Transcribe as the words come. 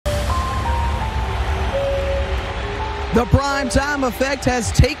The primetime effect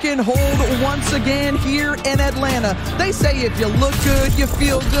has taken hold once again here in Atlanta. They say if you look good, you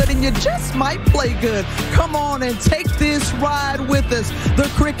feel good, and you just might play good. Come on and take this ride with us.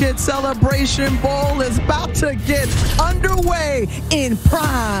 The Cricket Celebration Bowl is about to get underway in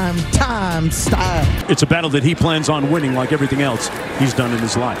prime time style. It's a battle that he plans on winning like everything else he's done in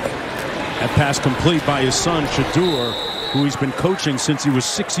his life. That pass complete by his son, Shadur, who he's been coaching since he was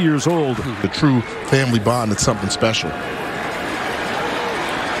 6 years old. The true family bond is something special.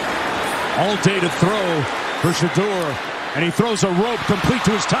 All day to throw for Shadur, and he throws a rope complete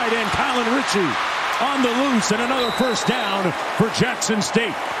to his tight end, Colin Ritchie, on the loose, and another first down for Jackson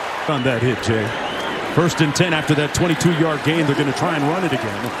State. On that hit, Jay. 1st and 10 after that 22-yard gain. They're going to try and run it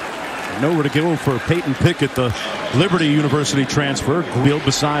again. Nowhere to go for Peyton Pickett, the Liberty University transfer, wheeled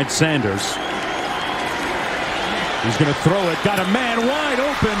beside Sanders. He's going to throw it. Got a man wide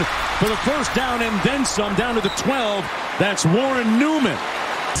open for the first down and then some, down to the 12. That's Warren Newman.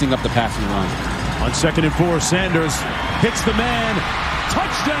 Up the passing run. On 2nd and 4, Sanders hits the man.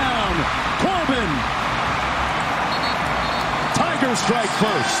 Touchdown, Corbin. Tigers strike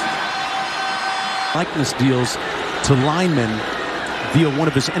first. Likeness deals to linemen via one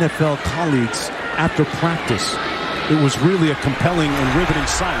of his NFL colleagues after practice. It was really a compelling and riveting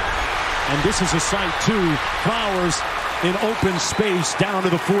sight. And this is a sight, too. Flowers in open space down to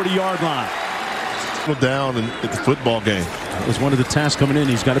the 40-yard line. Down at the football game. That was one of the tasks coming in.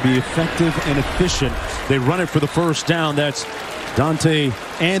 He's got to be effective and efficient. They run it for the first down. That's Dante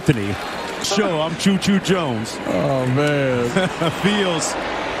Anthony. I'm Choo Choo Jones. Oh, man. Fields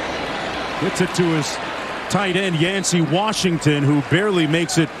hits it to his tight end, Yancey Washington, who barely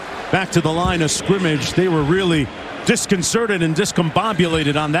makes it back to the line of scrimmage. They were really disconcerted and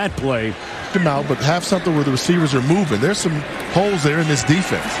discombobulated on that play. Come out, but have something where the receivers are moving. There's some holes there in this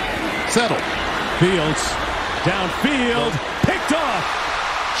defense. Settle. Fields downfield, picked off.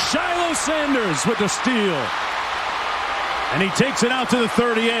 Shiloh Sanders with the steal. And he takes it out to the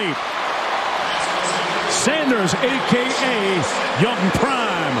 38. Sanders, a.k.a. Young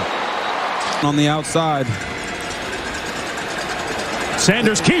Prime. On the outside.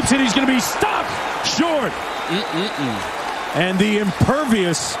 Sanders keeps it. He's going to be stopped short. And the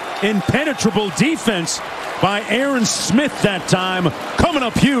impervious, impenetrable defense by Aaron Smith that time, coming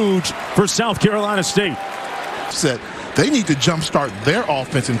up huge for South Carolina State. Said they need to jumpstart their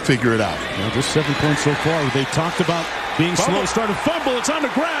offense and figure it out. Well, just 7 points so far. They talked about being slow. Started fumble. It's on the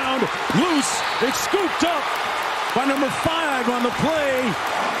ground. Loose. It's scooped up by number 5 on the play,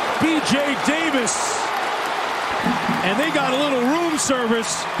 B.J. Davis. And they got a little room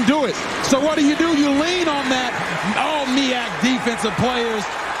service. Do it. So what do? You lean on that all MEAC defensive players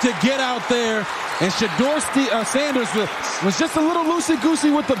to get out there. And Shadur Sanders was just a little loosey-goosey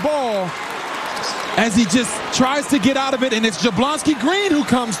with the ball as he just tries to get out of it. And it's Jablonski Green who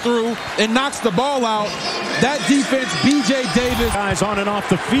comes through and knocks the ball out. That defense, B.J. Davis. Guys on and off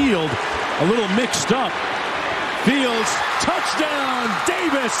the field, a little mixed up. Fields, touchdown,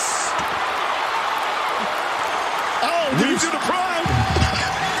 Davis. Oh, did he do the prime?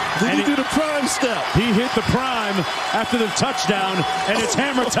 Did he do the prime step? He hit the prime after the touchdown, and it's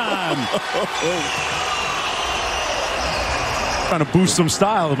hammer time. Trying to boost some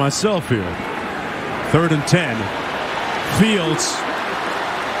style of myself here. 3rd and 10. Fields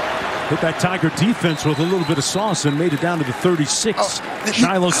hit that Tiger defense with a little bit of sauce and made it down to the 36.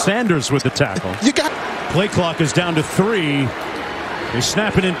 Shiloh Sanders with the tackle. Play clock is down to 3. They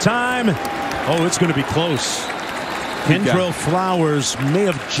snap it in time. Oh, it's going to be close. Kendrell Flowers may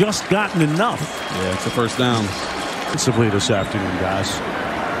have just gotten enough. Yeah, it's the first down. Offensively this afternoon, guys.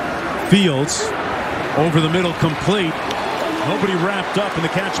 Fields over the middle, complete. Nobody wrapped up, and the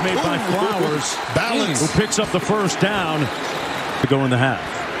catch made by Flowers. Balance. Who picks up the first down to go in the half.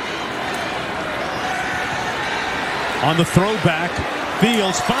 On the throwback,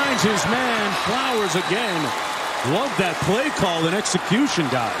 Fields finds his man, Flowers again. Love that play call and execution,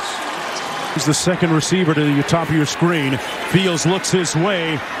 guys. He's the second receiver to the top of your screen. Fields looks his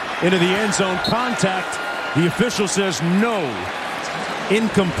way into the end zone. Contact. The official says no.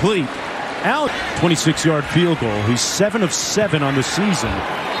 Incomplete. Out. 26-yard field goal. He's 7 of 7 on the season.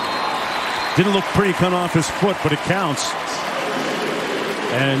 Didn't look pretty coming off his foot, but it counts.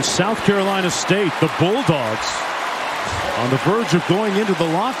 And South Carolina State, the Bulldogs, on the verge of going into the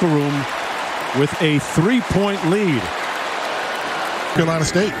locker room with a 3-point lead. Carolina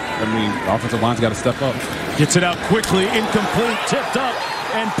State. I mean, the offensive line's got to step up. Gets it out quickly, incomplete, tipped up,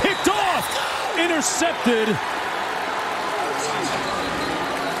 and picked off. Intercepted.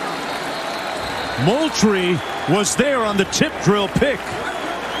 Moultrie was there on the tip drill pick.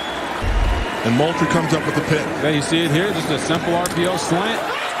 And Moultrie comes up with the pick. There you see it here, just a simple RPO slant.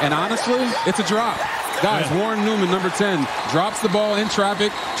 And honestly, it's a drop. Guys, Warren Newman, number 10, drops the ball in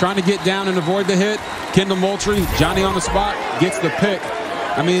traffic, trying to get down and avoid the hit. Kendall Moultrie, Johnny on the spot, gets the pick.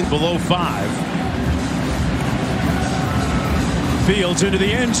 I mean, below 5. Fields into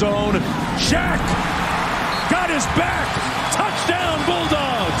the end zone. Shaq got his back. Touchdown,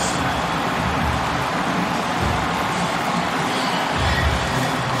 Bulldogs.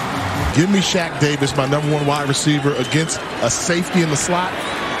 Give me Shaq Davis, my #1 wide receiver, against a safety in the slot.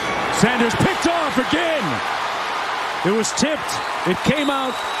 Sanders picked off again. It was tipped. It came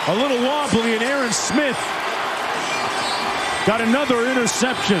out a little wobbly, and Aaron Smith got another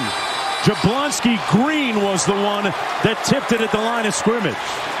interception. Jablonski Green was the one that tipped it at the line of scrimmage.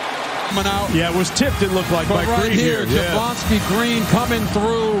 Coming out. Yeah, it was tipped, it looked like, But by right Green here, here. Jablonski Green coming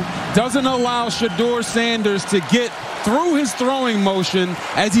through, doesn't allow Shedeur Sanders to get through his throwing motion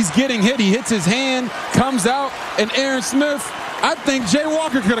as he's getting hit. He hits his hand, comes out, and Aaron Smith, I think Jay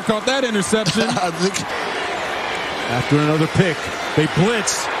Walker could have caught that interception. I think After another pick, they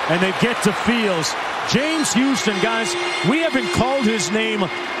blitz, and they get to Fields. James Houston, guys, we haven't called his name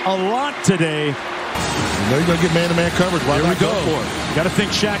a lot today. you know you're going to get man-to-man coverage. Why Here we not go. for it? Got to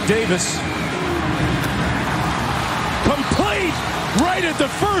think Shaq Davis. Complete right at the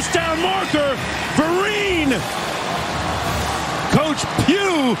first down marker. Vereen. Coach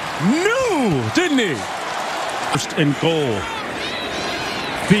Pugh knew, didn't he? First and goal.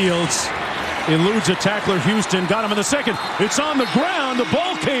 Fields eludes a tackler. Houston got him in the second. It's on the ground. The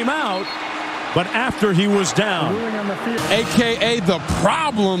ball came out, but after he was down. AKA the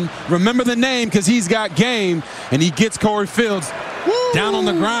problem. Remember the name because he's got game, and he gets Corey Fields down on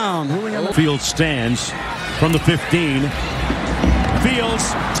the ground. Fields stands from the 15.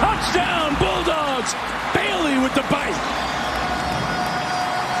 Fields, touchdown, Bulldogs. Bailey with the bite.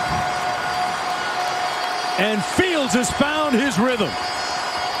 And Fields has found his rhythm.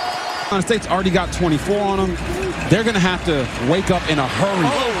 State's already got 24 on them. They're going to have to wake up in a hurry.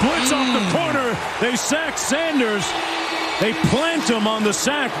 Oh, blitz off the corner. They sack Sanders. They plant him on the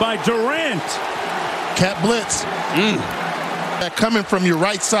sack by Durant. Cat blitz. That coming from your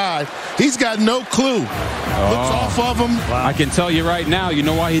right side. He's got no clue. Looks off of him. Wow. I can tell you right now, you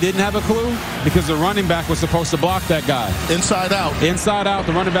know why he didn't have a clue? Because the running back was supposed to block that guy. Inside out. Inside out,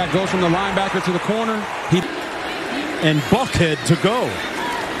 the running back goes from the linebacker to the corner. And Buckhead to go.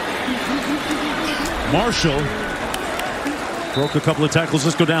 Marshall broke a couple of tackles.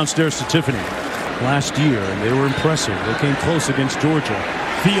 Let's go downstairs to Tiffany. Last year, and they were impressive. They came close against Georgia.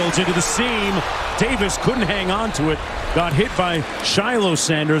 Fields into the seam. Davis couldn't hang on to it. Got hit by Shiloh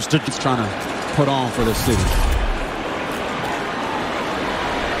Sanders. He's trying to put on for the city.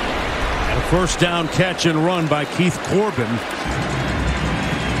 And a first down catch and run by Keith Corbin.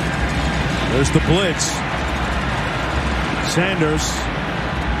 There's the blitz. Sanders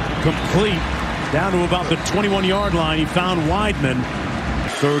complete down to about the 21-yard line. He found Weidman.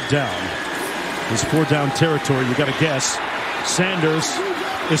 Third down. It's 4-down territory. You got to guess. Sanders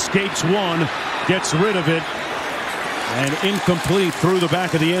escapes one, gets rid of it, and incomplete through the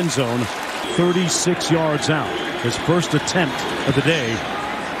back of the end zone. 36 yards out. His first attempt of the day.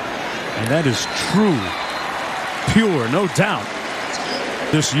 And that is true, pure, no doubt.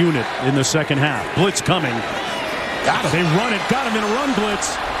 This unit in the second half. Blitz coming. Got him. They run it. Got him in a run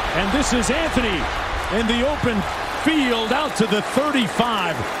blitz. And this is Anthony in the open field out to the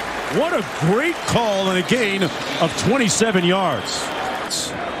 35. What a great call and a gain of 27 yards.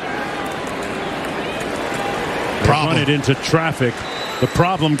 Run it into traffic. The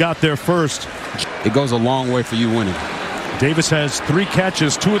problem got there first. It goes a long way for you winning. Davis has 3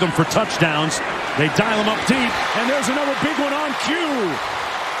 catches, 2 of them for touchdowns. They dial him up deep, and there's another big one on cue.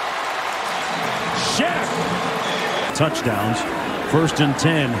 Shaq. Touchdowns. 1st and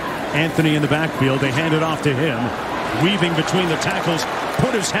 10. Anthony in the backfield. They hand it off to him. Weaving between the tackles.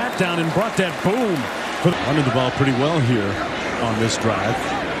 Put his hat down and brought that boom. Running the ball pretty well here on this drive.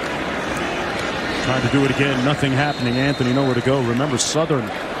 Trying to do it again. Nothing happening. Anthony nowhere to go. Remember, Southern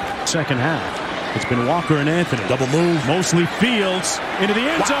second half. It's been Walker and Anthony. Double move. Mostly Fields into the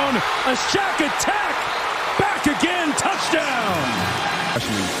end zone. A Shaq attack. Back again. Touchdown.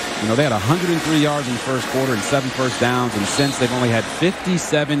 You know, they had 103 yards in the first quarter and 7 first downs, and since they've only had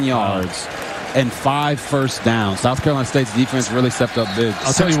 57 yards and 5 first downs. South Carolina State's defense really stepped up big.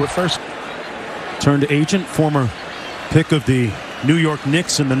 I'll tell you what first. Turned agent, former pick of the New York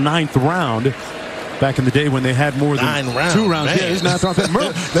Knicks in the 9th round. Back in the day when they had more than 9 rounds. 2 rounds. Man. Yeah, isn't that something?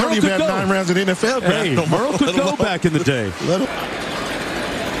 They don't even have 9 rounds in the NFL. Hey, Merle could go back in the day.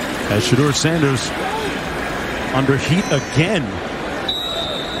 As Shedeur Sanders under heat again.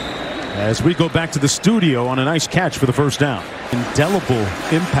 As we go back to the studio on a nice catch for the first down. Indelible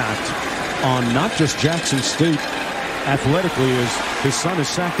impact on not just Jackson State athletically as his son is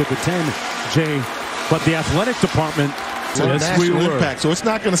sacked at the 10, Jay, but the athletic department. It's a national impact, so it's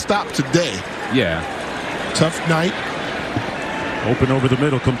not going to stop today. Yeah. Tough night. Open over the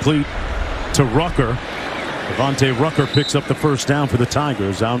middle, complete to Rucker. Devontae Rucker picks up the first down for the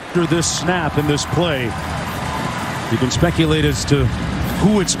Tigers. After this snap and this play, you can speculate as to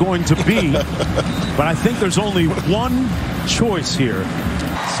who it's going to be, but I think there's only one choice here.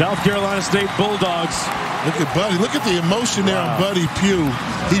 South Carolina State Bulldogs. Look at Buddy. Look at the emotion there on Buddy Pugh.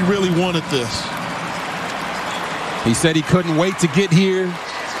 He really wanted this. He said he couldn't wait to get here.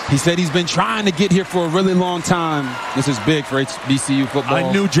 He said he's been trying to get here for a really long time. This is big for HBCU football.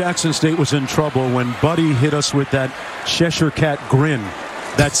 I knew Jackson State was in trouble when Buddy hit us with that Cheshire Cat grin.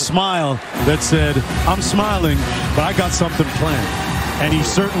 That smile that said, I'm smiling, but I got something planned. And he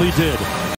certainly did.